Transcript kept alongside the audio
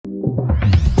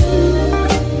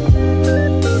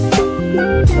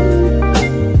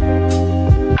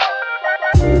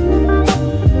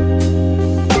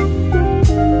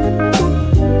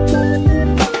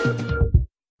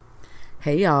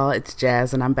Hey y'all, it's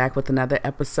Jazz and I'm back with another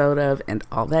episode of And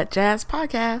All That Jazz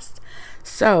podcast.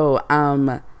 So,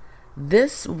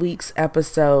 this week's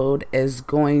episode is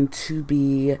going to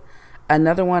be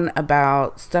another one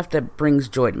about stuff that brings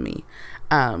joy to me.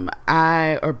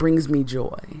 Brings me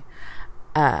joy.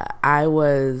 I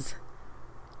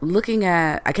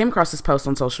came across this post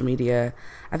on social media,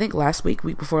 I think last week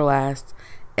before last,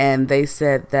 and they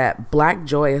said that Black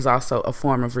joy is also a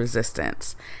form of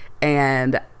resistance.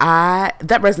 And that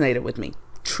resonated with me.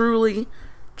 Truly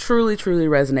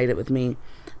resonated with me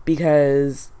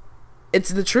because it's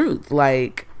the truth.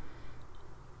 Like,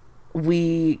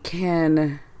 we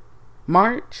can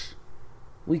march,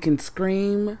 we can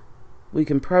scream, we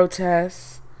can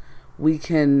protest, we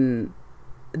can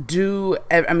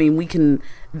we can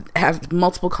have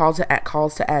multiple calls to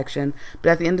action,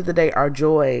 but at the end of the day, our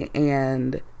joy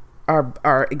and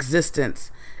our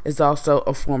existence is also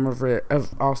a form of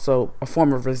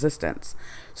resistance.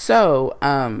 So,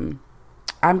 I'm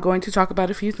going to talk about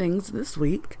a few things this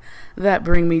week that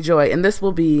bring me joy, and this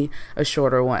will be a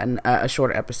shorter one, a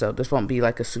shorter episode. This won't be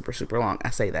like a super long. I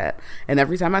say that, and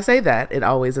every time I say that, it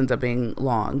always ends up being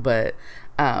long. But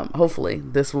hopefully,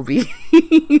 this will be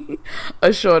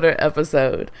a shorter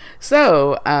episode.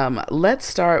 So, let's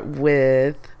start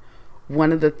with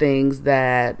one of the things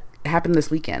that happened this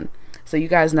weekend. So you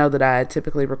guys know that I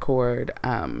typically record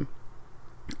a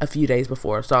few days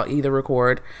before. So I'll either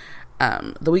record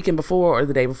the weekend before or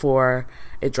the day before.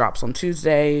 It drops on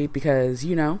Tuesday because,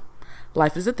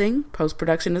 life is a thing.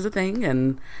 Post-production is a thing.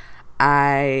 And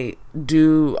I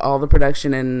do all the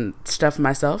production and stuff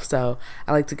myself. So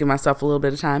I like to give myself a little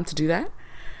bit of time to do that.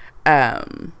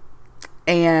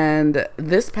 And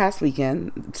this past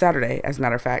weekend, Saturday, as a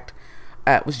matter of fact,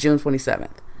 was June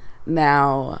 27th.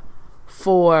 Now,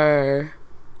 for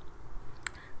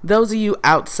those of you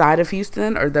outside of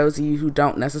Houston, or those of you who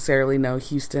don't necessarily know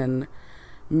Houston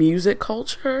music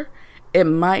culture, it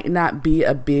might not be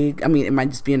it might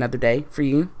just be another day for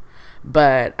you.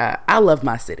 But I love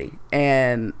my city,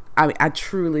 and I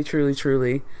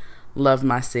truly love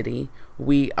my city.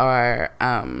 We are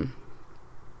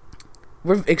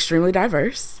we're extremely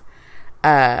diverse,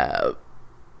 but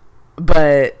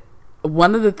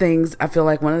one of the things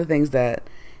that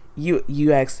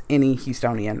you ask any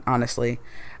Houstonian, honestly,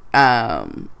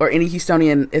 or any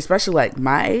Houstonian, especially like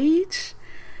my age,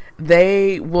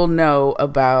 they will know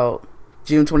about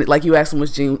June 20. Like, you ask them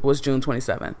was June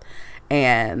 27th,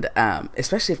 and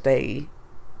especially if they're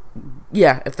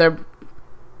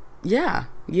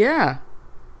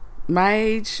my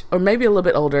age or maybe a little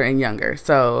bit older and younger,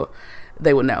 so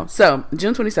they would know. So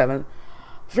June 27th,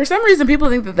 for some reason, people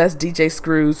think that that's DJ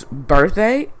Screw's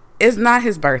birthday. It's not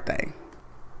his birthday.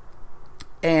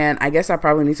 And I guess I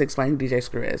probably need to explain who DJ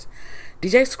Screw is.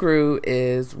 DJ Screw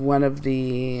is one of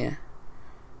the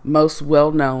most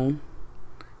well-known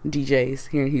DJs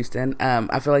here in Houston.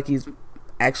 I feel like he's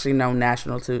actually known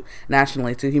nationally too.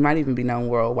 He might even be known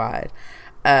worldwide.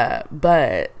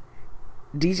 But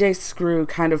DJ Screw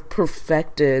kind of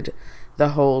perfected the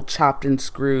whole chopped and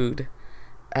screwed.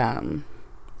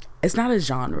 It's not a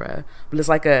genre, but it's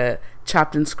like a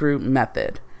chopped and screwed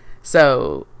method.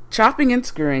 So, chopping and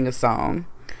screwing a song,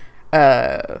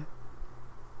 and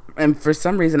for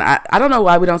some reason, I don't know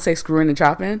why we don't say screwing and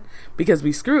chopping, because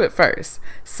we screw it first,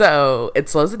 so it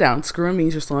slows it down. Screwing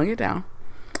means you're slowing it down,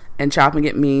 and chopping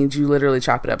it means you literally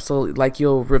chop it up, so like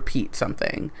you'll repeat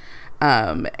something.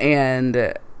 And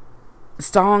a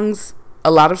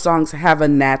lot of songs have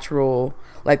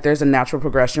there's a natural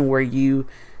progression where you,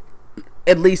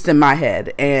 at least in my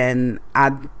head, and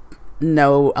I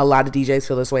know a lot of DJs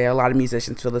feel this way, a lot of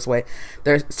musicians feel this way.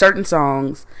 There's certain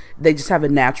songs, they just have a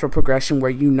natural progression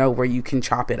where where you can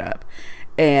chop it up.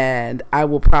 And I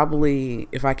will probably,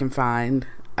 if I can find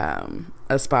a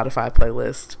Spotify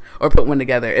playlist or put one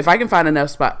together, if I can find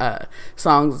enough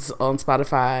songs on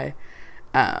Spotify,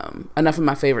 enough of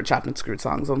my favorite chopped and screwed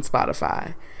songs on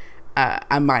Spotify,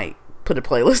 I might put a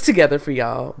playlist together for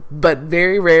y'all. But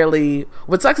very rarely,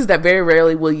 what sucks is that very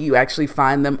rarely will you actually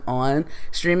find them on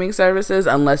streaming services,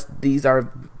 unless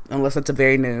it's a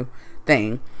very new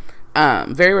thing.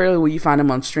 Very rarely will you find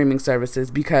them on streaming services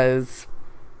because,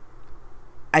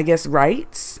 I guess,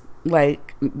 rights,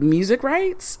 like music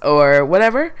rights or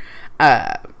whatever.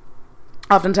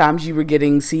 Oftentimes you were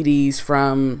getting CDs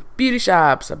from beauty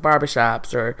shops or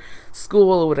barbershops or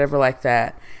school or whatever like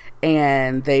that,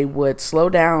 and they would slow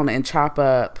down and chop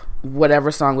up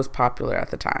whatever song was popular at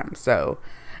the time. So,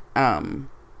 I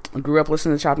grew up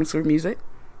listening to chopped and screwed music.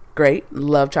 Great.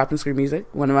 Love chopped and screwed music.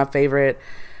 One of my favorite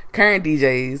current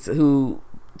DJs who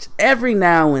every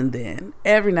now and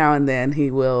then he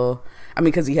will, I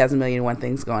mean, because he has a million and one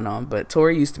things going on. But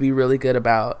Tory used to be really good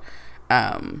about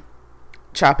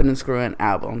chopping and screwing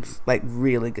albums, like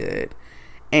really good.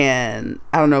 And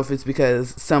I don't know if it's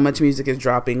because so much music is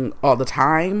dropping all the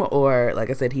time, or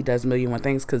like I said, he does a million and one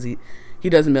things because he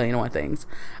does a million and one things.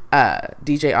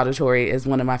 DJ Auditory is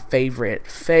one of my favorite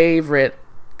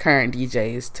current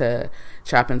DJs to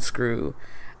chop and screw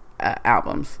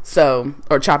albums. So,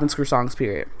 or chop and screw songs,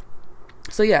 period.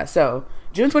 So yeah, so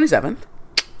June 27th.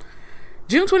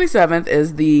 June 27th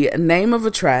is the name of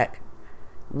a track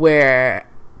where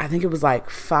I think it was like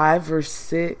 5 or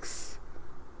 6.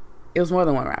 It was more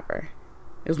than one rapper.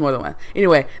 It was more than one.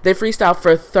 Anyway, they freestyled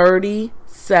for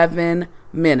 37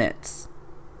 minutes.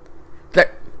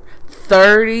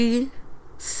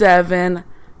 37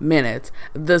 minutes.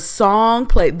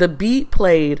 The beat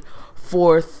played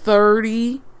for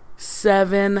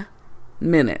 37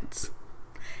 minutes.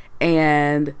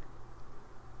 And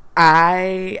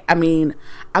I mean,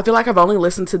 I feel like I've only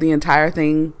listened to the entire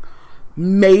thing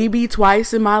maybe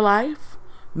twice in my life.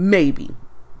 Maybe.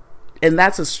 And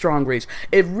that's a strong reach.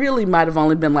 It really might have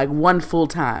only been like one full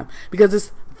time because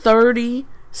it's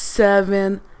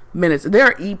 37 minutes. There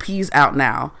are EPs out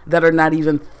now that are not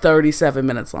even 37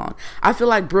 minutes long. I feel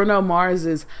like Bruno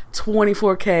Mars's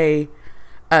 24K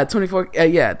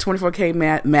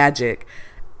Magic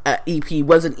EP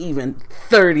wasn't even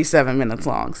 37 minutes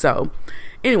long. So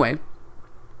anyway,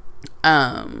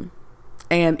 and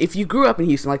if you grew up in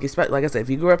Houston, like I said,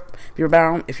 if you're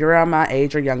around my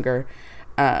age or younger,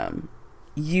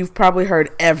 you've probably heard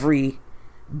every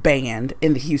band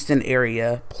in the Houston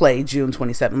area play June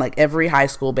 27th, like every high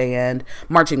school band,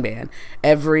 marching band,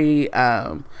 every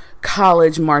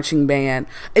college marching band.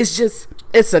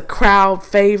 It's a crowd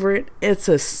favorite. It's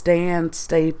a stand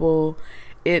staple.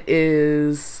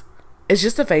 It's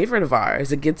just a favorite of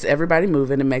ours. It gets everybody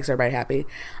moving and makes everybody happy.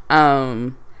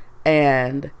 And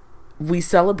we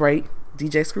celebrate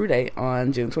DJ Screw Day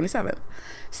on June 27th.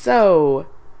 So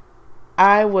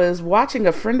I was watching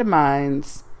a friend of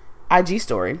mine's IG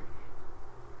story,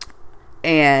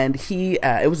 and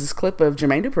it was this clip of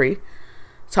Jermaine Dupri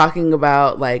talking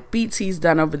about like beats he's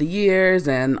done over the years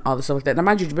and all the stuff like that. Now,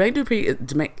 mind you, Jermaine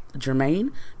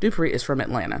Dupri is from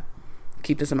Atlanta.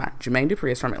 Keep this in mind. Jermaine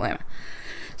Dupri is from Atlanta.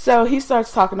 So he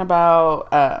starts talking about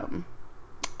June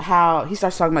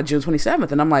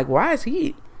 27th, and I'm like, why is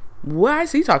he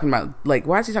talking about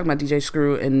DJ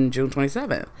Screw in June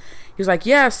 27th? He's like,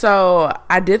 yeah, so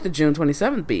I did the June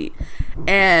 27th beat.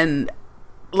 And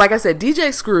like I said,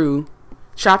 DJ Screw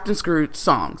chopped and screwed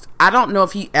songs. I don't know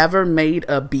if he ever made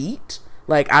a beat.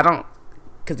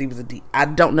 Because he was I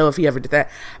don't know if he ever did that.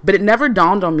 But it never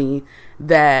dawned on me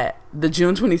that the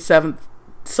June 27th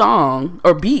song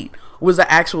or beat was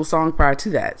the actual song prior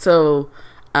to that. So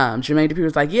Jermaine Dupri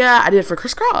was like, yeah, I did it for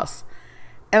Criss Cross.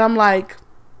 And I'm like,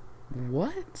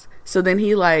 what? So then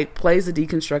he like plays a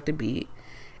deconstructed beat,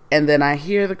 and then I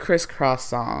hear the Criss Cross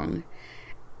song,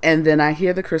 and then I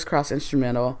hear the Criss Cross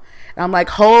instrumental, and I'm like,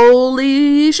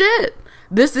 holy shit,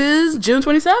 this is June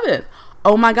 27th.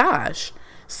 Oh my gosh.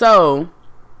 So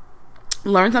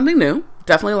learn something new.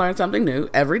 Definitely learn something new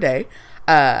every day.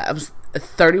 I was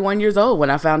 31 years old when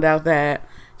I found out that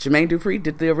Jermaine Dupri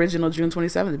did the original June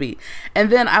 27th beat. And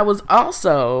then I was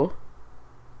also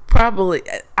probably,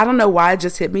 I don't know why it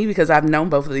just hit me because I've known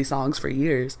both of these songs for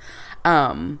years.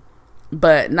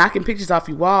 But Knocking Pictures Off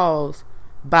Your Walls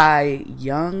by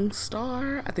Young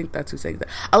Star, I think that's who sings it.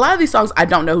 A lot of these songs I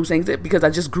don't know who sings it because I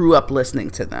just grew up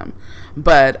listening to them.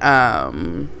 But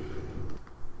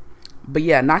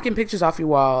yeah, Knocking Pictures Off Your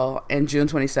Wall and June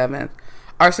 27th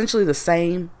are essentially the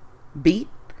same beat.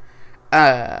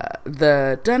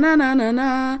 The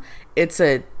da-na-na-na-na, it's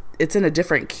in a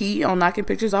different key on Knocking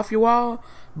Pictures Off Your Wall,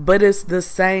 but it's the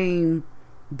same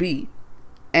beat.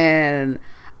 And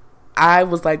I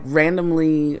was like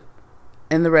randomly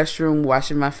in the restroom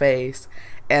washing my face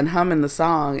and humming the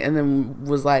song, and then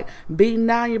was like, beating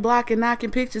down your block and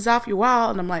knocking pictures off your wall.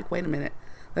 And I'm like, wait a minute,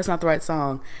 that's not the right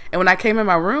song. And when I came in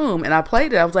my room and I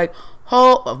played it, I was like,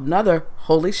 another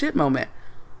holy shit moment.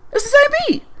 It's the same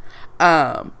beat.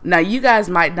 Now you guys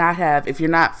might not have, if you're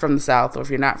not from the South, or if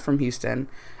you're not from Houston,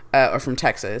 or from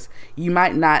Texas, you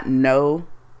might not know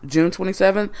June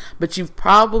 27th, but you've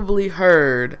probably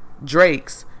heard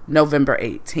Drake's November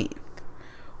 18th,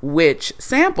 which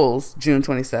samples June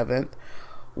 27th,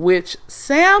 which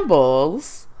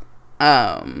samples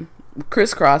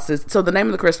Criss Cross. So the name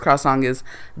of the Criss Cross song is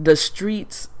The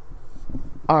Streets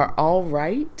Are All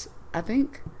Right, I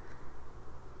think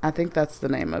that's the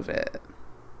name of it.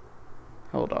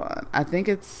 Hold on. I think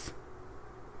it's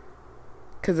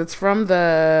because it's from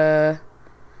the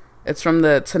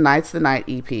Tonight's the Night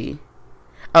EP.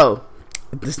 Oh,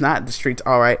 It's not The Streets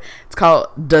All Right. It's called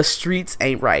The Streets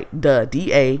Ain't Right. The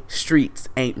DA Streets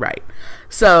Ain't Right.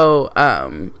 So,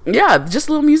 yeah, just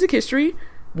a little music history.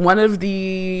 Two of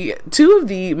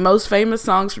the most famous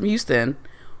songs from Houston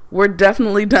were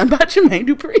definitely done by Jermaine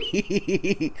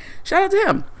Dupri. Shout out to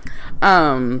him.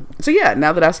 So yeah,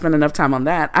 now that I've spent enough time on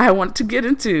that, I want to get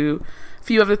into a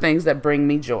few other things that bring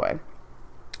me joy.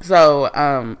 So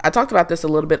I talked about this a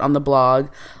little bit on the blog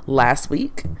last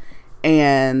week,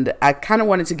 and I kind of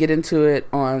wanted to get into it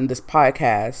on this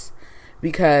podcast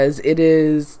because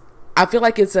I feel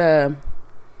like it's a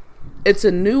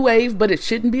new wave, but it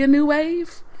shouldn't be a new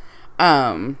wave.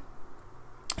 So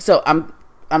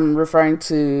I'm referring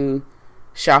to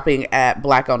shopping at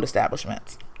Black-owned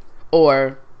establishments,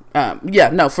 or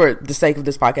for the sake of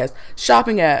this podcast,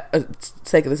 shopping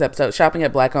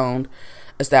at Black-owned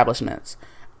establishments.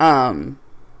 When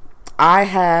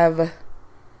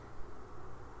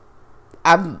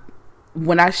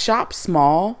I shop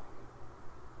small,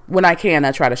 when I can,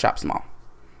 I try to shop small.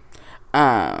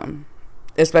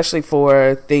 Especially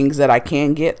for things that I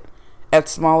can get at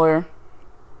smaller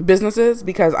businesses,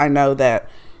 because I know that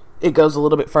it goes a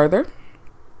little bit further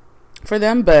for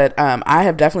them. But I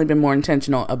have definitely been more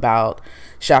intentional about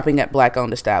shopping at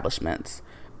Black-owned establishments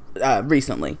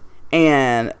recently.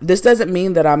 And this doesn't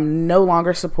mean that I'm no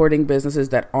longer supporting businesses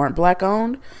that aren't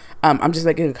Black-owned. I'm just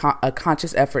making a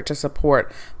conscious effort to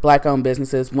support Black-owned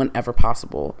businesses whenever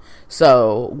possible.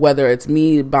 So whether it's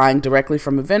me buying directly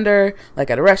from a vendor, like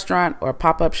at a restaurant or a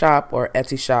pop-up shop or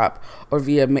Etsy shop, or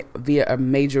via a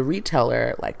major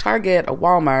retailer like Target or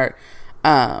Walmart,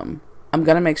 I'm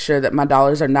going to make sure that my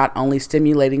dollars are not only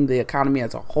stimulating the economy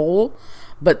as a whole,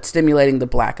 but stimulating the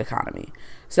Black economy.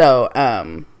 So,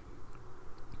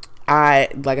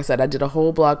 like I said, I did a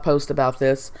whole blog post about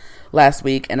this last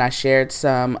week, and I shared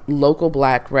some local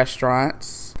Black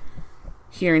restaurants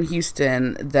here in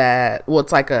Houston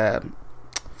it's like a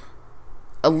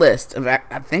list of, I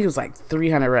think it was like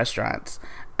 300 restaurants,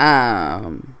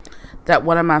 that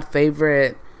one of my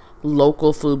favorite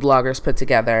local food bloggers put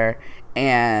together,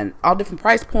 and all different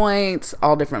price points,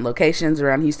 all different locations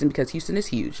around Houston, because Houston is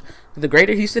huge. The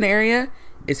greater Houston area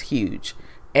is huge.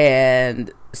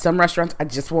 And some restaurants I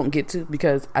just won't get to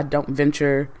because I don't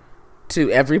venture to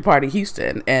every part of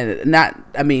Houston.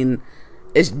 And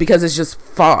it's because it's just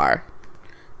far,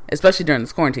 especially during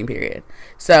this quarantine period.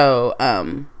 So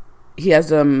he has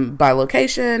them by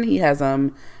location. He has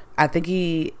them, I don't think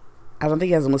he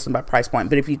has them listed by price point,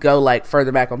 but if you go like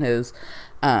further back on his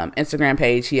Instagram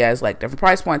page, he has like different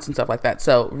price points and stuff like that.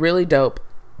 So really dope,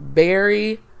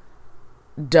 very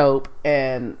dope,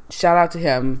 and shout out to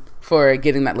him for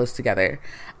getting that list together.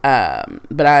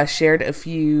 But I shared a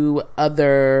few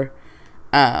other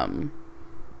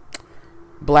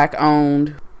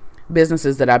Black-owned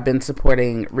businesses that I've been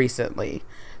supporting recently.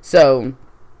 So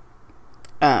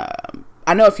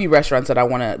I know a few restaurants that I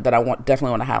definitely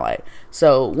want to highlight.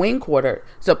 So Wing Quarter.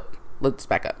 So let's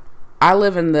back up. I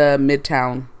live in the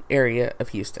Midtown area of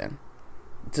Houston.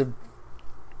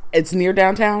 It's near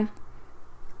downtown.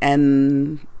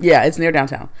 And yeah, it's near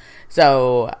downtown.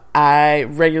 So I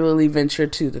regularly venture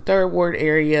to the Third Ward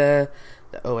area,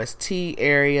 the OST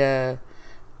area.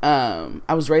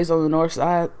 I was raised on the north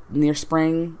side near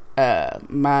Spring.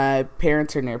 My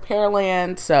parents are near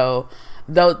Pearland. So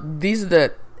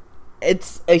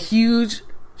it's a huge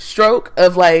stroke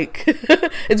of like,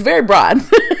 it's very broad.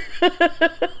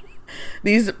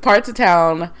 These parts of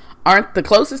town aren't the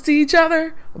closest to each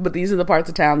other, but these are the parts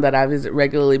of town that I visit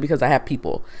regularly because I have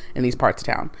people in these parts of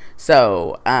town.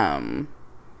 So,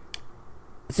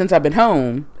 since I've been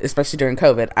home, especially during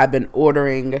COVID, I've been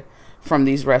ordering from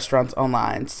these restaurants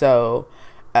online. So,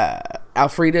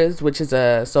 Alfreda's, which is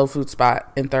a soul food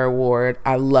spot in Third Ward.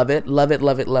 I love it, love it,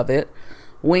 love it, love it.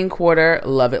 Wing Quarter,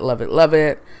 love it, love it, love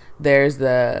it. There's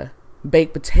the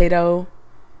baked potato.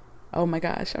 Oh my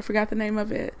gosh, I forgot the name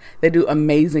of it. They do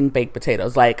amazing baked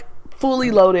potatoes, like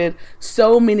fully loaded,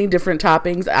 so many different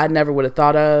toppings I never would have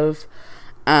thought of.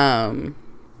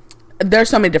 There's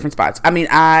so many different spots. I mean,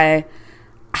 I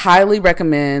highly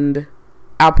recommend.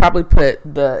 I'll probably put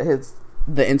the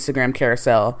Instagram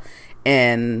carousel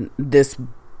in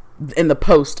the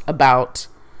post about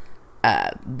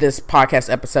this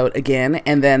podcast episode again,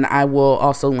 and then I will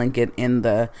also link it in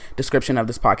the description of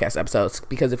this podcast episode,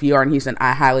 because if you are in Houston,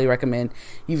 I highly recommend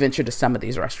you venture to some of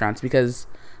these restaurants because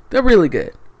they're really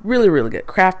good, really, really good.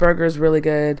 Craft Burger is really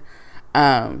good.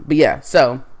 But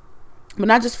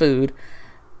not just food.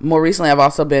 More recently, I've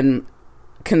also been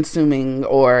a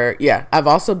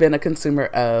consumer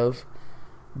of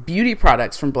beauty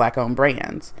products from Black-owned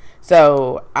brands.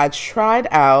 So I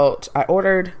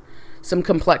ordered some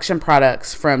complexion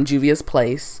products from Juvia's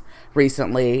Place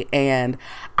recently, and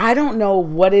I don't know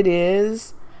what it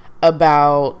is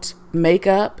about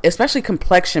makeup, especially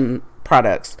complexion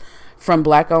products from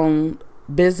black-owned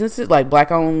businesses, but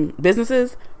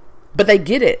they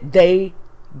get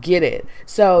it.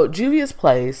 So Juvia's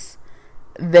Place,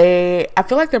 I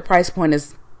feel like their price point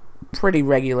is pretty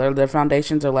regular. Their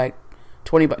foundations are like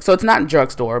 $20, so it's not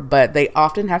drugstore, but they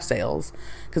often have sales.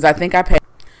 Because I think I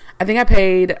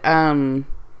paid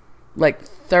like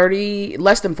 30,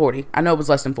 less than 40. I know it was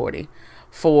less than 40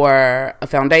 for a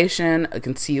foundation, a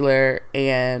concealer,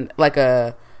 and like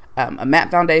a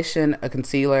matte foundation, a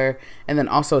concealer, and then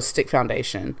also a stick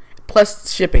foundation,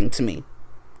 plus shipping to me.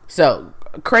 So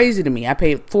crazy to me. I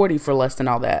paid 40 for less than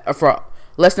all that, or for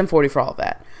less than 40 for all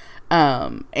that.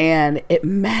 And it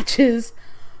matches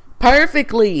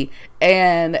perfectly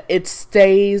and it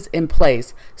stays in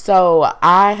place. So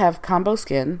I have combo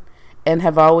skin and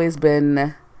have always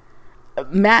been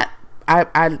matte.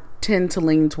 I tend to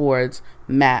lean towards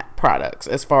matte products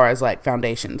as far as like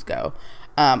foundations go.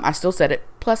 I still said it.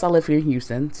 Plus I live here in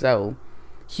Houston, so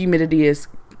humidity is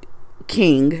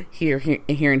king here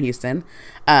in Houston.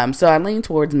 So I lean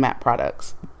towards matte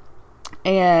products,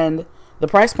 and the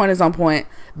price point is on point.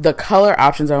 The color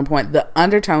options are on point. The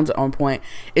undertones are on point.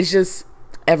 It's just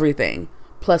everything.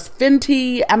 Plus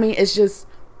Fenty. I mean, it's just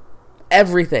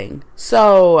everything.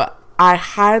 So I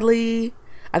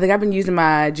think I've been using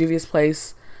my Juvia's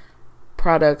Place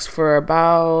products for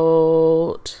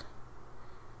about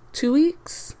 2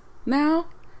 weeks now,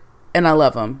 and I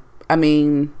love them. I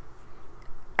mean,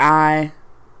 I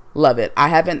love it.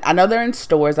 I know they're in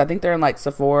stores. I think they're in like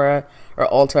Sephora or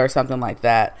Ulta or something like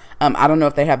that. I don't know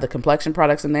if they have the complexion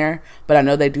products in there, but I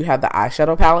know they do have the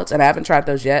eyeshadow palettes, and I haven't tried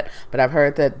those yet, but I've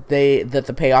heard that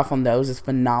the payoff on those is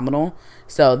phenomenal.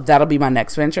 So that'll be my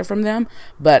next venture from them.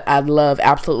 But I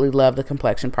absolutely love the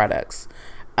complexion products.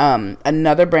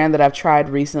 Another brand that I've tried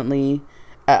recently,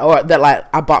 or that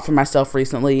like I bought for myself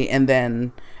recently, and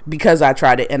then because I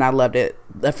tried it and I loved it,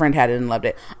 a friend had it and loved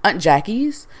it. Aunt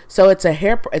Jackie's. So it's a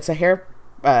hairline,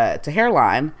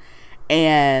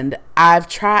 and I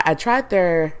tried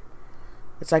their,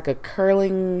 it's like a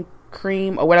curling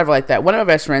cream or whatever like that. One of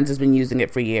my best friends has been using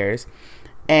it for years,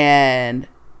 and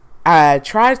I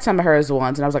tried some of hers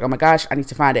once, and I was like, oh my gosh, I need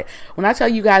to find it. When I tell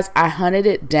you guys, I hunted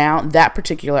it down, that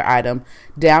particular item,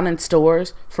 down in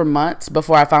stores for months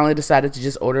before I finally decided to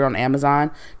just order it on Amazon.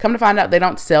 Come to find out, they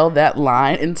don't sell that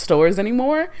line in stores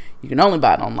anymore. You can only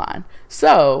buy it online.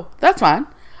 So that's fine.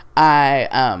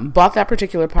 I bought that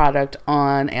particular product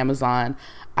on Amazon.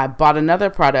 I bought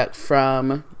another product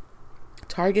from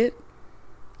Target,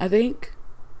 I think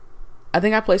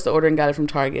I placed the order and got it from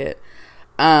Target.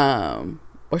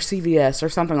 Or CVS or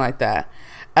something like that.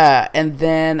 And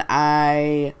then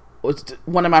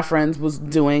one of my friends was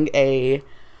doing she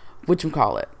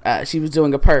was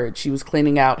doing a purge. She was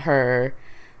cleaning out her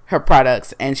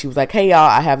products, and she was like, hey y'all,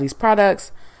 I have these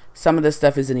products. Some of this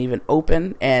stuff isn't even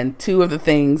open. And two of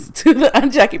the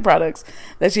Aunt Jackie products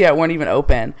that she had weren't even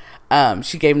open.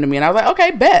 She gave them to me, and I was like,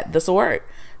 okay, bet, this will work.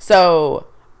 So,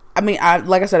 I mean,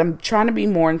 like I said, I'm trying to be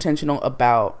more intentional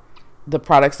about the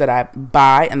products that I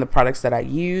buy and the products that I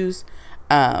use,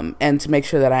 and to make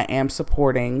sure that I am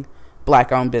supporting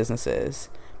Black-owned businesses,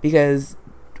 because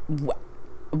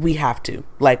we have to.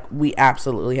 Like, we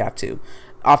absolutely have to.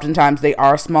 Oftentimes, they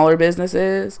are smaller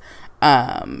businesses,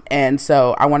 and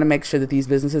so I want to make sure that these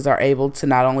businesses are able to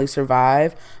not only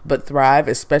survive, but thrive,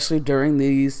 especially during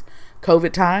these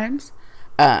COVID times.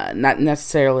 Not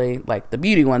necessarily like the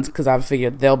beauty ones, because I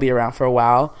figured they'll be around for a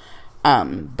while.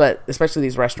 But especially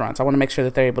these restaurants, I want to make sure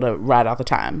that they're able to ride out the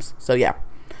times. So yeah.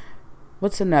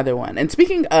 What's another one? And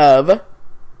speaking of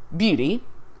beauty,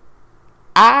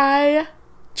 I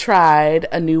tried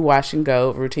a new wash and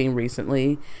go routine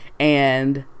recently,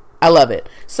 and I love it.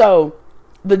 So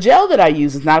the gel that I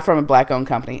use is not from a Black-owned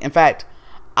company. In fact,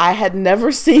 I had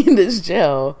never seen this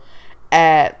gel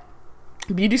at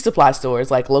beauty supply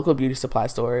stores, like local beauty supply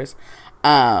stores.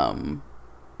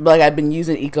 Like, I've been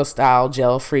using Eco Style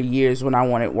gel for years when I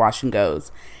wanted wash and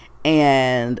goes.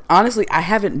 And honestly, I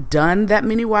haven't done that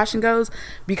many wash and goes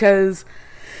because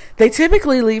they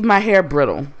typically leave my hair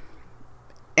brittle.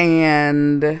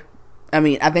 And I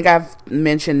mean, I think I've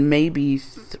mentioned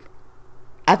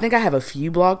I think I have a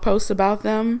few blog posts about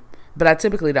them, but I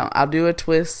typically don't. I'll do a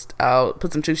twist. I'll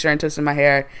put some Too Sharon twist in my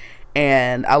hair,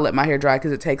 and I'll let my hair dry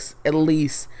because it takes at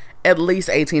least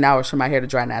 18 hours for my hair to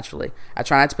dry naturally. I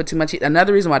try not to put too much heat.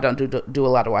 Another reason why I don't do a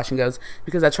lot of wash and goes,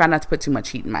 because I try not to put too much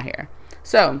heat in my hair.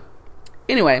 So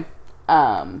anyway,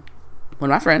 one of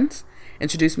my friends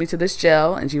introduced me to this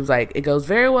gel, and she was like, it goes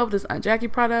very well with this Aunt Jackie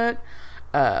product.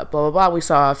 blah, blah, blah. We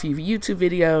saw a few YouTube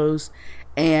videos,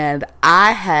 and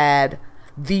I had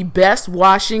the best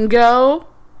wash and go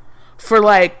for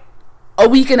like a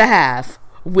week and a half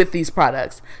with these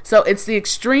products. So it's the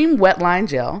Extreme Wet Line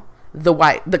Gel,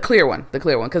 the clear one,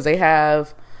 because they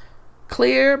have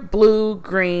clear, blue,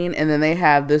 green, and then they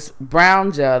have this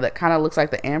brown gel that kind of looks like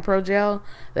the Ampro gel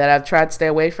that I've tried to stay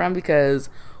away from, because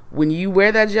when you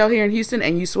wear that gel here in Houston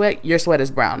and you sweat, your sweat is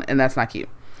brown, and that's not cute.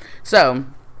 So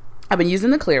I've been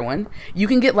using the clear one. You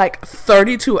can get like a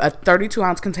 32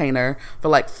 ounce container for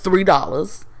like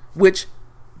 $3, which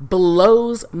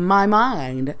blows my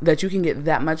mind that you can get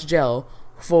that much gel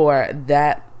for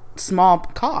that small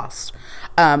cost.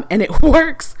 And it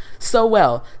works so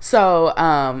well. So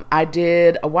I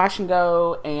did a wash and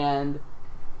go and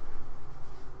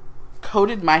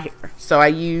coated my hair. So I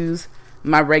use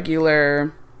my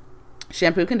regular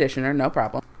shampoo, conditioner, no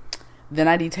problem. Then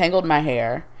I detangled my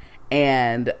hair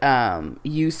and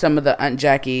use some of the Aunt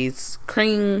Jackie's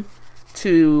cream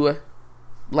to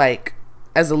like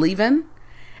as a leave-in,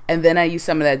 and then I use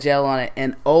some of that gel on it,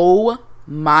 and oh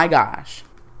my gosh,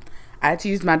 I had to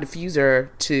use my diffuser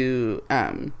to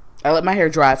I let my hair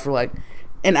dry for like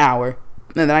an hour,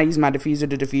 and then I use my diffuser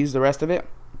to diffuse the rest of it.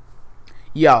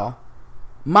 Y'all,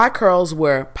 my curls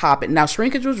were popping. Now,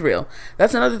 shrinkage was real.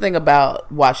 That's another thing about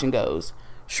wash and goes.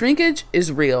 Shrinkage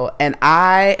is real, and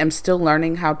I am still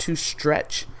learning how to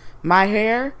stretch my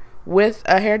hair with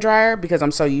a hair dryer, because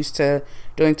I'm so used to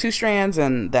doing 2 strands,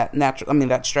 and that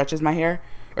that stretches my hair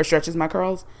or stretches my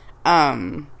curls.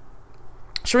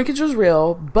 Shrinkage was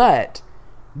real, but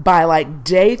by like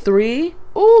day 3,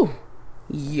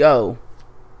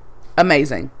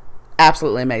 amazing,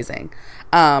 absolutely amazing.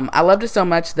 I loved it so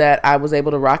much that I was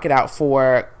able to rock it out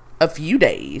for a few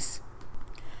days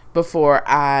before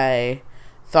I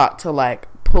thought to like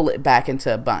pull it back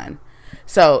into a bun.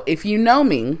 So if you know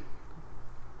me,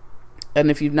 and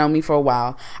if you've known me for a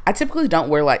while, I typically don't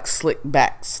wear like slick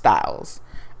back styles,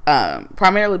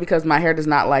 primarily because my hair does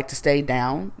not like to stay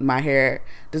down. My hair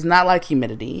does not like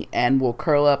humidity and will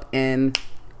curl up in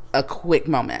a quick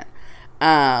moment.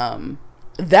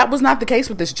 That was not the case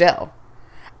with this gel.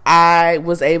 I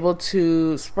was able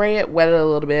to spray it, wet it a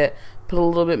little bit, put a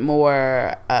little bit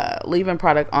more leave-in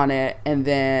product on it, and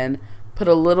then put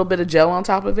a little bit of gel on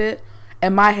top of it,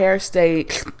 and my hair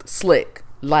stayed slick,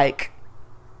 like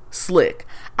slick.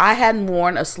 I hadn't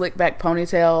worn a slick back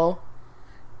ponytail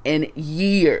in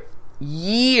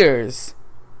years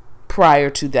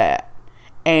prior to that,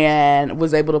 and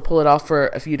was able to pull it off for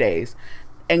a few days,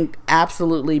 and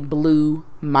absolutely blew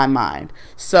my mind.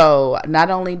 So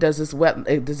not only does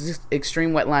this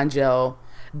Extreme Wet Line Gel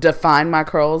define my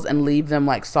curls and leave them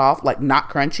like soft, like not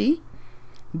crunchy,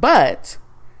 but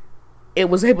it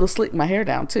was able to slick my hair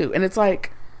down too. And it's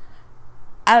like,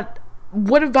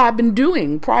 what have I been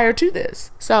doing prior to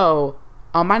this? So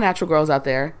all my natural girls out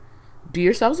there, do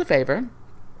yourselves a favor.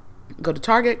 Go to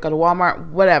Target, go to Walmart,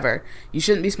 whatever. You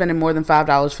shouldn't be spending more than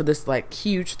 $5 for this like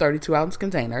huge 32 ounce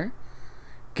container.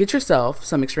 Get yourself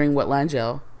some Extreme Wet Line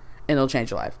Gel, and it'll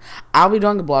change your life. I'll be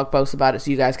doing a blog post about it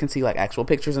so you guys can see like actual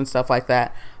pictures and stuff like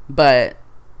that. But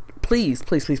please,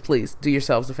 please, please, please do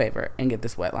yourselves a favor and get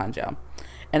this Wet Line Gel.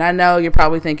 And I know you're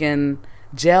probably thinking,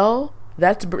 gel,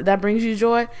 that brings you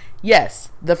joy? Yes,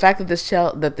 the fact that this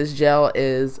gel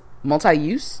is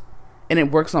multi-use and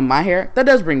it works on my hair, that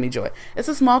does bring me joy. It's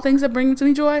the small things that bring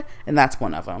me joy, and that's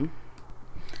one of them.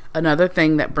 Another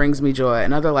thing that brings me joy, I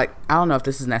don't know if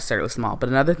this is necessarily small, but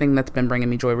another thing that's been bringing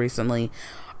me joy recently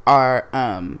are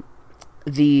a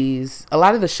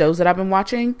lot of the shows that I've been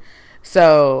watching.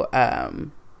 So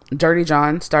Dirty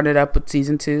John started up with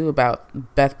season 2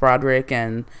 about Beth Broderick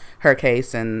and her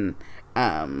case, and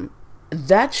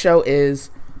that show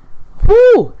is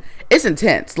it's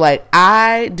intense. Like,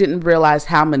 I didn't realize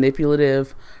how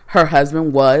manipulative her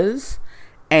husband was,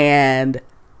 and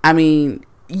I mean,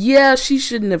 yeah, she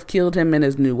shouldn't have killed him and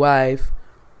his new wife,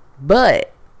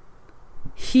 but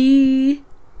and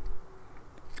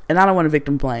I don't want to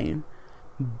victim blame,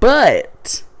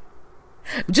 but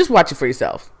just watch it for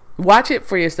yourself. Watch it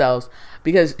for yourselves,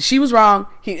 because she was wrong.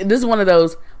 This is one of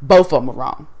those, both of them were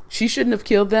wrong. She shouldn't have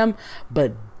killed them,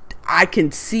 but I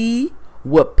can see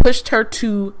what pushed her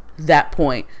to that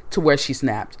point to where she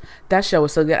snapped. That show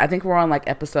was so good. I think we're on like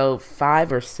episode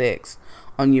 5 or 6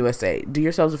 on USA. Do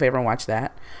yourselves a favor and watch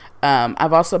that.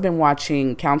 I've also been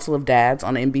watching Council of Dads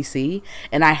on NBC,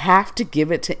 and I have to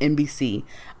give it to NBC.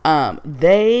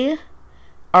 They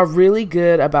are really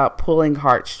good about pulling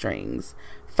heartstrings.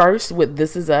 First with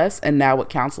This Is Us, and now with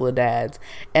Council of Dads.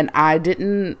 And I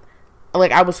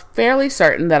was fairly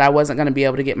certain that I wasn't going to be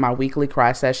able to get my weekly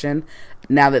cry session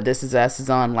now that This Is Us is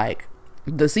on like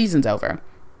the season's over.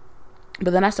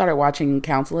 But then I started watching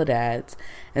Council of Dads,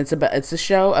 and it's a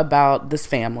show about this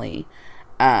family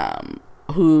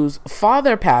whose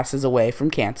father passes away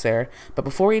from cancer, but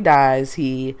before he dies,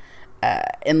 he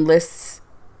enlists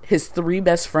his 3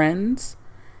 best friends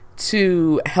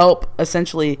to help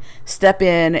essentially step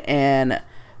in and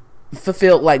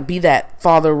fulfill, like, be that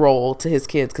father role to his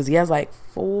kids, because he has like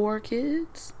 4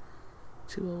 kids.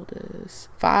 2 oldest,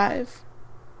 5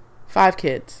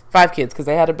 kids, because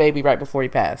they had a baby right before he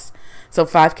passed, so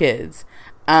 5 kids.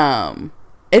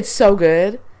 It's so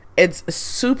good. It's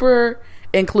super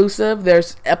inclusive.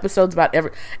 There's episodes about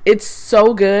it's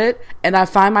so good, and I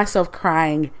find myself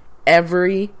crying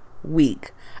every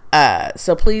week.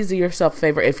 So please do yourself a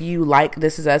favor. If you like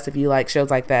This Is Us, if you like shows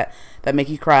like that make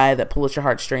you cry, that pull at your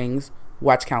heartstrings,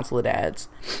 watch Council of Dads.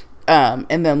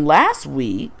 And then last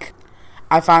week,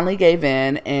 I finally gave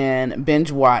in and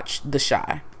binge watched The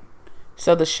Chi.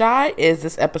 So The Chi is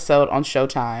this episode on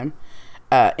Showtime.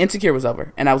 Insecure was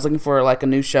over, and I was looking for like a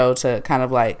new show to kind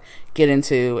of like get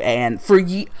into, and for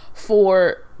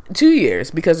 2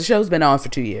 years, because the show's been on for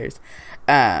 2 years,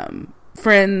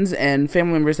 friends and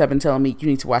family members have been telling me, you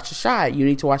need to watch The Chi, you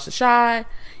need to watch The Chi,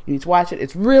 you need to watch it,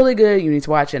 it's really good, you need to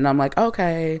watch it. And I'm like,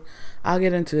 okay, I'll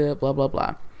get into it, blah blah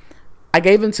blah. I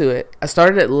gave into it. I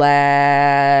started it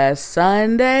last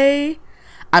Sunday.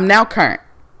 I'm now current,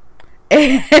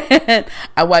 and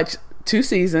I watched 2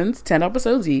 seasons, 10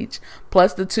 episodes each,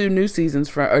 plus the 2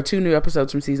 new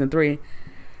episodes from season 3.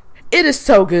 It is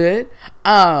so good.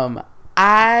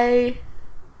 It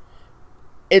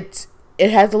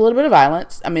has a little bit of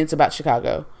violence. I mean, it's about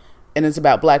Chicago, and it's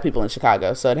about Black people in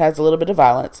Chicago, so it has a little bit of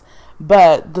violence,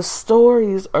 but the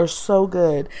stories are so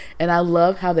good, and I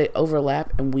love how they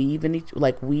overlap and weave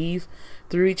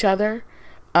through each other.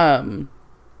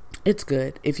 It's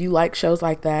good. If you like shows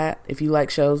like that, if you like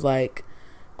shows like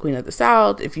Queen of the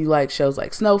South, if you like shows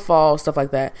like Snowfall, stuff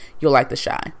like that, you'll like The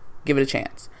Chi. Give it a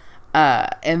chance.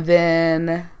 And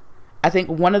then I think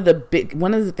one of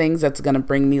the things that's going to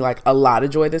bring me like a lot of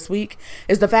joy this week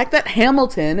is the fact that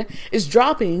Hamilton is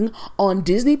dropping on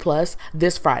Disney Plus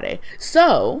this Friday.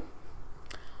 So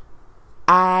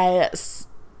I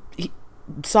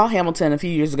saw Hamilton a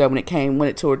few years ago when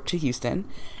it toured to Houston,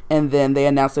 and then they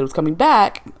announced it was coming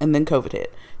back, and then COVID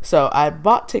hit. So I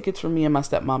bought tickets for me and my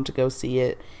stepmom to go see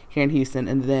it here in Houston,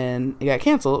 and then it got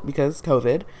canceled because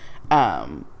COVID.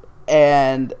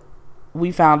 And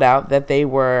we found out that they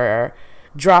were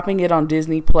dropping it on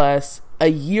Disney Plus a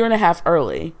year and a half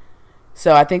early.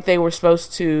 So I think they were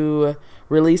supposed to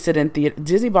release it in theater.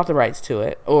 Disney bought the rights to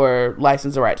it, or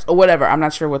licensed the rights, or whatever. I'm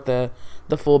not sure what the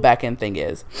full back end thing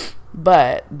is.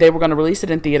 But they were going to release it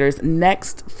in theaters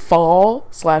next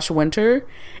fall/winter,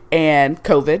 and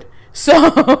COVID.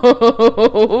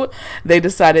 So they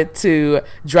decided to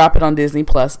drop it on Disney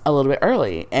Plus a little bit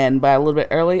early. And by a little bit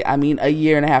early, I mean a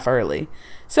year and a half early.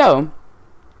 So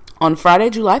on Friday,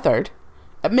 July 3rd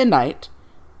at midnight,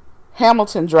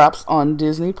 Hamilton drops on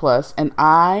Disney Plus, and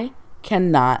I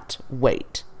cannot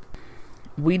wait.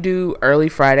 We do early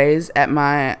Fridays at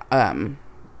my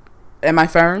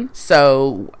firm.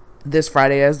 So this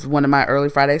Friday is one of my early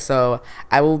Fridays. So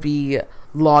I will be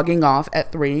logging off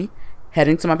at 3,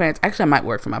 heading to my parents. Actually, I might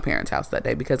work from my parents' house that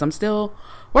day because I'm still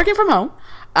working from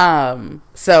home.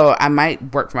 So I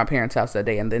might work from my parents' house that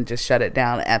day and then just shut it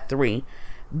down at 3.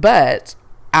 But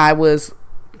I was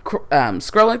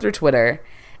scrolling through Twitter,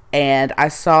 and I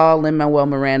saw Lin-Manuel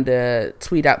Miranda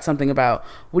tweet out something about,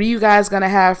 what are you guys going to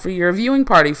have for your viewing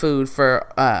party food for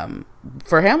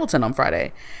Hamilton on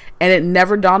Friday? And it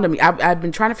never dawned on me. I've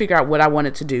been trying to figure out what I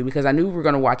wanted to do, because I knew we were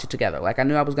going to watch it together. Like, I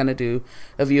knew I was going to do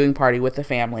a viewing party with the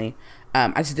family.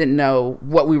 I just didn't know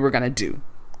what we were going to do.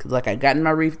 Because, like, I'd gotten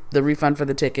the refund for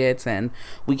the tickets, and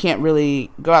we can't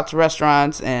really go out to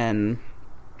restaurants and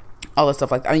all that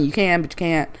stuff like that. I mean, you can, but you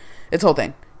can't. It's a whole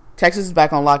thing. Texas is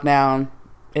back on lockdown.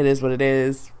 It is what it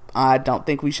is. I don't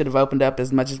think we should have opened up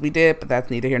as much as we did, but that's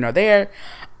neither here nor there.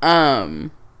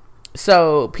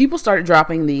 So people started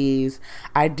dropping these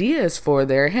ideas for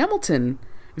their Hamilton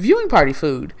viewing party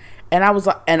food. And I was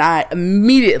like, and I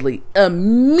immediately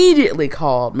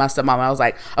called my stepmom. I was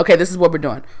like, okay, this is what we're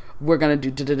doing. We're going to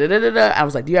do da-da-da-da-da. I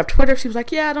was like, do you have Twitter? She was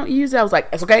like, yeah, I don't use it. I was like,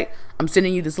 it's okay. I'm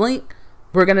sending you this link.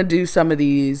 We're going to do some of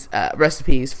these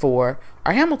recipes for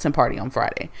our Hamilton party on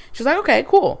Friday. She was like, okay,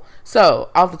 cool. So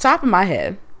off the top of my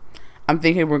head, I'm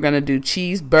thinking we're going to do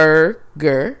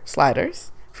cheeseburger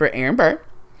sliders for Aaron Burr.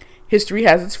 History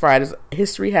has its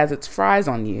fries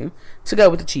on you to go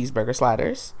with the cheeseburger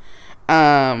sliders.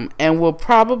 And we'll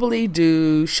probably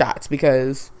do shots,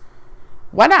 because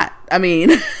why not? I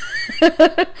mean,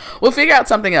 we'll figure out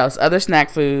something else, other snack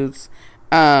foods.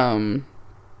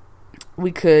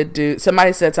 we could do,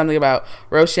 somebody said something about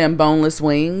Rocham boneless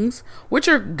wings, which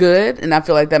are good, and I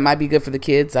feel like that might be good for the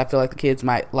kids. I feel like the kids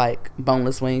might like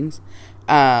boneless wings.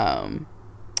 And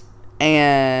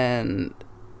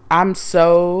I'm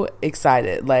so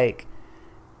excited. Like,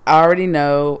 I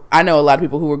know a lot of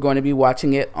people who are going to be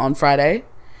watching it on Friday,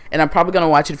 and I'm probably going to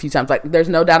watch it a few times. Like, there's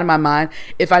no doubt in my mind,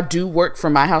 if I do work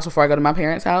from my house before I go to my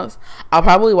parents' house, I'll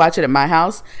probably watch it at my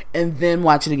house and then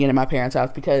watch it again at my parents'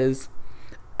 house, because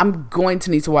I'm going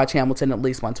to need to watch Hamilton at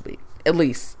least once a week. At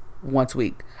least once a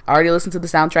week. I already listened to the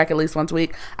soundtrack at least once a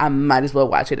week. I might as well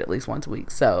watch it at least once a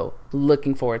week. So,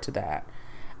 looking forward to that.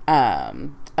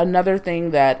 Another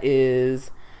thing that is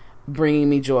bringing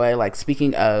me joy, like,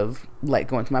 speaking of, like,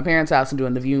 going to my parents' house and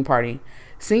doing the viewing party,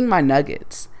 seeing my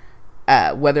nuggets,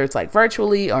 whether it's, like,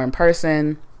 virtually or in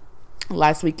person.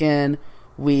 Last weekend,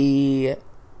 we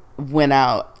went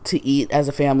out to eat as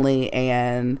a family,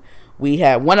 and we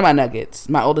had one of my nuggets.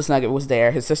 My oldest nugget was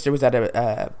there. His sister was at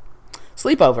a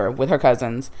sleepover with her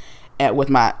cousins and with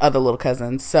my other little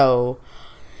cousins. So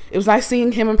it was nice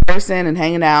seeing him in person and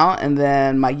hanging out. And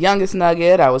then my youngest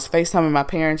nugget, I was FaceTiming my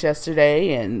parents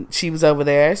yesterday, and she was over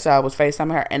there, so I was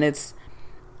FaceTiming her. And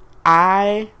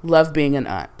I love being an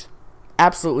aunt.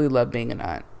 Absolutely love being an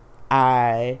aunt.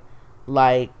 I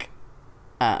like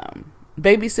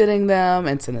babysitting them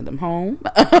and sending them home.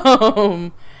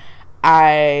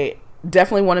 I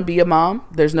definitely want to be a mom.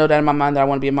 There's no doubt in my mind that I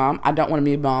want to be a mom. I don't want to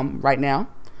be a mom right now.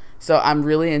 So I'm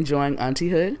really enjoying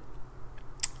auntyhood,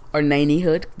 or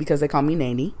nannyhood, because they call me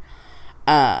nanny.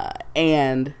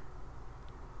 And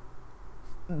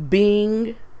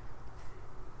being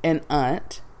an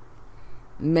aunt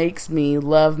makes me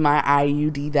love my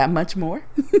IUD that much more.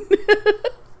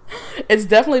 It's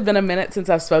definitely been a minute since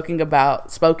I've spoken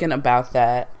about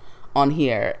that on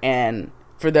here. And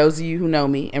for those of you who know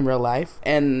me in real life,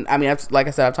 and I mean, like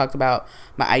I said, I've talked about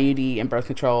my IUD and birth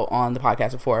control on the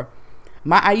podcast before.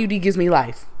 My IUD gives me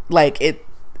life. Like, it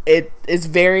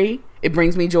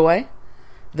brings me joy.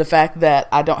 The fact that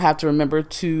I don't have to remember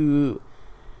to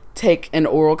take an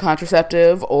oral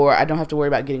contraceptive, or I don't have to worry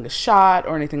about getting a shot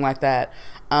or anything like that.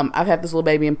 I've had this little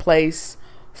baby in place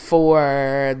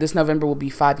for, this November will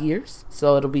be 5 years.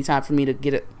 So it'll be time for me to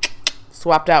get it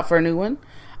swapped out for a new one.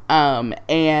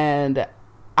 And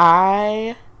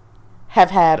I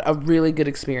have had a really good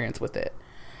experience with it.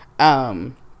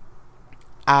 I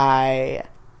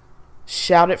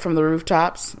shout it from the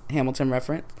rooftops, Hamilton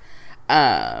reference,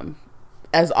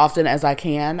 as often as I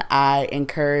can. I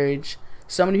encourage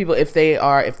so many people, if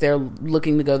they're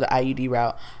looking to go the IUD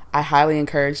route, I highly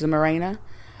encourage the Mirena.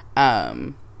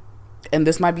 And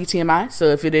this might be TMI, so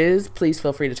if it is, please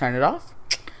feel free to turn it off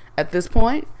at this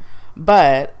point.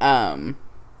 But, or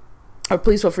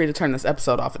please feel free to turn this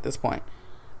episode off at this point.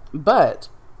 But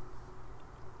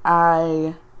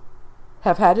I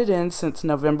have had it in since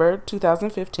November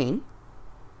 2015.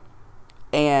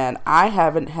 And I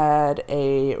haven't had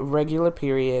a regular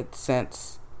period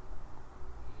since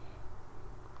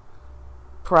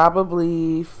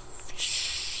probably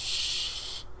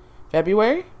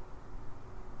February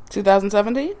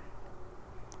 2017.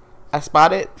 I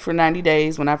spotted for 90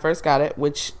 days when I first got it,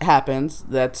 which happens.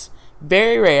 That's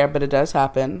very rare, but it does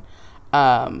happen.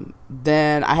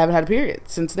 Then I haven't had a period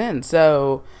since then.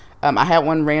 So I had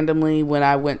one randomly when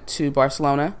I went to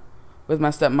Barcelona with my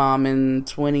stepmom in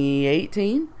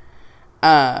 2018.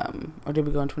 Or did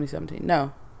we go in 2017?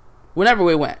 No. Whenever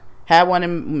we went. Had one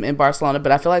in Barcelona,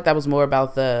 but I feel like that was more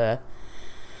about the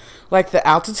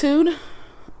altitude.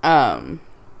 And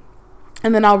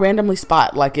then I'll randomly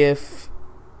spot, if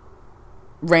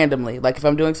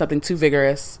I'm doing something too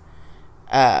vigorous,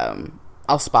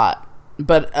 I'll spot.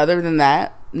 But other than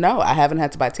that, no, I haven't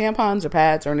had to buy tampons or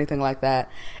pads or anything like that.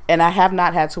 And I have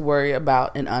not had to worry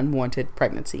about an unwanted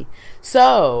pregnancy.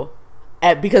 So,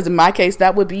 because in my case,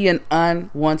 that would be an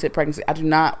unwanted pregnancy. I do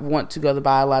not want to go the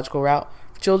biological route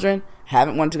for children.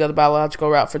 Haven't wanted to go the biological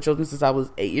route for children since I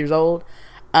was 8 years old.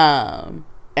 And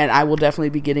I will definitely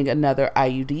be getting another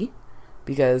IUD.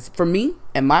 Because for me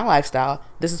and my lifestyle,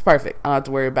 this is perfect. I don't have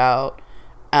to worry about,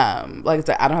 like I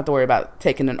said, I don't have to worry about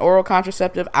taking an oral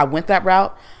contraceptive. I went that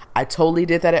route. I totally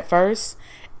did that at first.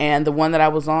 And the one that I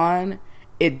was on,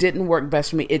 it didn't work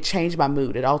best for me. It changed my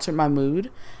mood. It altered my mood.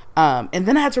 And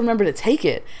then I had to remember to take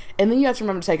it. And then you have to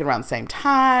remember to take it around the same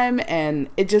time. And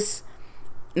it just,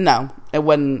 no, it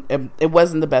wasn't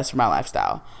the best for my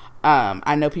lifestyle.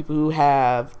 I know people who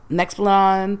have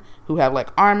Nexplanon, who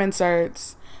have arm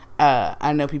inserts.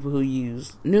 I know people who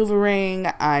use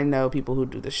NuvaRing. I know people who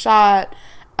do the shot.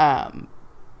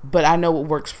 But I know what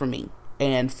works for me.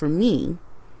 And for me,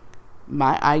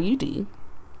 my IUD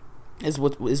is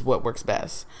what works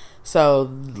best. So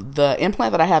the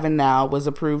implant that I have in now was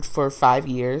approved for 5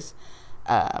 years.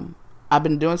 I've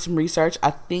been doing some research.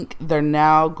 I think they're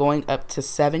now going up to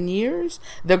 7 years.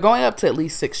 They're going up to at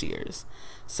least 6 years.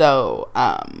 So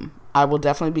I will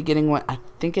definitely be getting one. I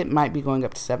think it might be going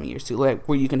up to 7 years too, like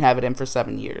where you can have it in for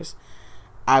 7 years.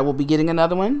 I will be getting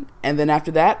another one, and then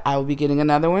after that, I will be getting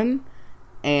another one,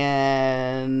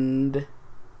 and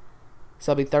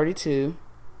so I'll be 32.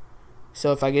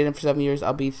 So if I get in for 7 years,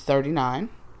 I'll be 39,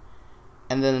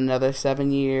 and then another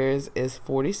 7 years is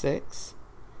 46.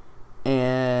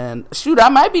 And shoot, I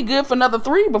might be good for another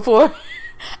 3 before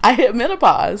I hit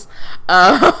menopause.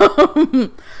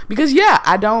 Because yeah,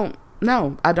 I don't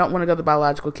want to go the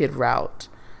biological kid route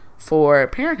for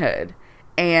parenthood.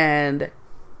 And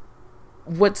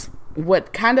what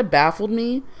kind of baffled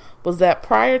me was that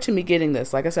prior to me getting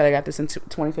this, like I said, I got this in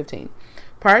 2015.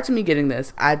 Prior to me getting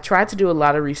this, I tried to do a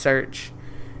lot of research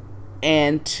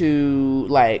into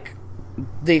like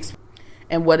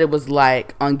and what it was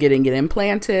like on getting it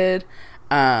implanted,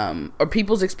 or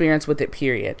people's experience with it,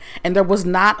 period. And there was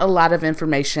not a lot of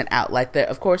information out like that.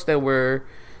 Of course, there were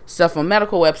stuff on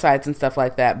medical websites and stuff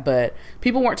like that, but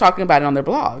people weren't talking about it on their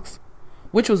blogs,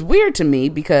 which was weird to me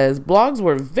because blogs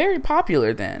were very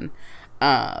popular then.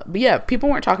 But yeah, people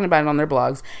weren't talking about it on their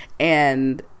blogs.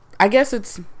 And I guess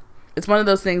it's one of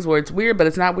those things where it's weird, but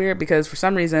it's not weird because for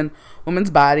some reason, women's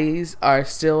bodies are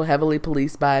still heavily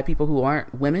policed by people who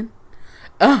aren't women.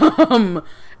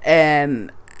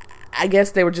 And I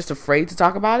guess they were just afraid to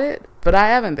talk about it, but I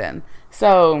haven't been.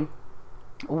 So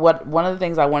one of the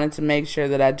things I wanted to make sure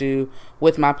that I do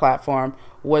with my platform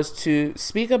was to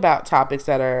speak about topics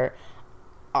that are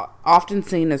often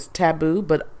seen as taboo,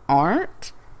 but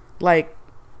aren't. Like,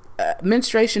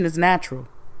 menstruation is natural.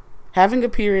 Having a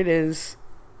period it's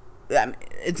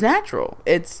natural.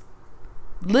 It's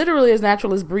literally as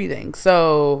natural as breathing.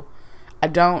 So I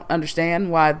don't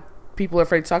understand why people are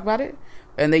afraid to talk about it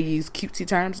and they use cutesy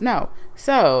terms. No.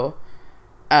 So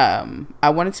I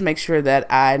wanted to make sure that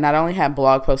I not only had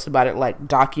blog posts about it, like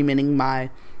documenting my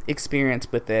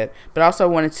experience with it, but also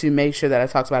wanted to make sure that I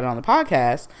talked about it on the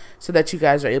podcast so that you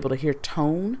guys are able to hear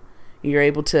tone. You're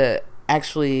able to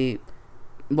actually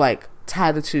like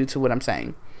tie the two to what I'm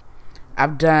saying.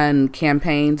 I've done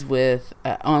campaigns with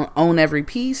Own Every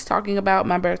Piece talking about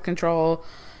my birth control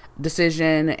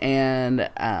decision. And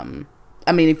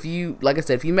I mean, if you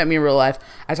met me in real life,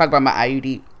 I talk about my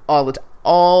IUD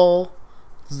all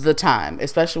the time,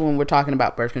 especially when we're talking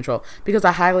about birth control, because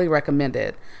I highly recommend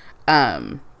it.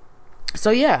 So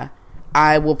yeah,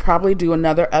 I will probably do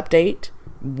another update,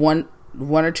 one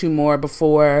or two more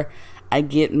before I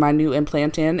get my new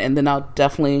implant in, and then I'll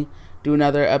definitely do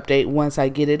another update once I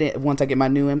get my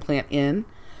new implant in.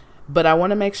 But I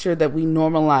want to make sure that we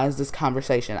normalize this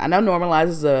conversation. I know normalize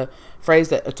is a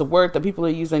phrase it's a word that people are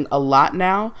using a lot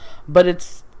now,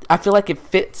 but I feel like it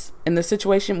fits in this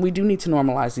situation. We do need to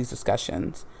normalize these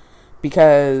discussions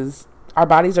because our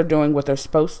bodies are doing what they're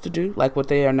supposed to do, like what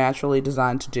they are naturally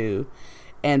designed to do,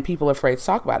 and people are afraid to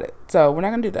talk about it. So we're not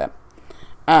going to do that.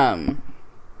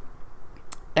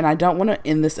 And I don't want to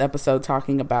end this episode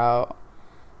talking about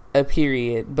a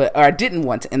period, or I didn't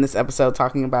want to end this episode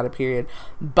talking about a period,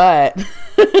 but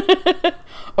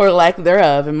or lack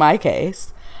thereof in my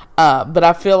case. But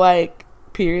I feel like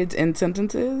periods end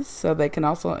sentences, so they can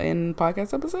also end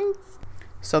podcast episodes.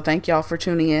 So thank y'all for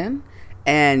tuning in.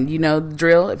 And you know the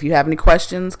drill. If you have any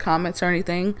questions, comments, or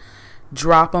anything,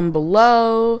 drop them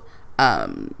below.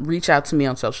 Reach out to me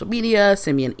on social media,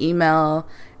 send me an email,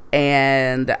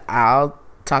 and I'll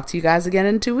talk to you guys again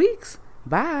in 2 weeks.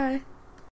 Bye.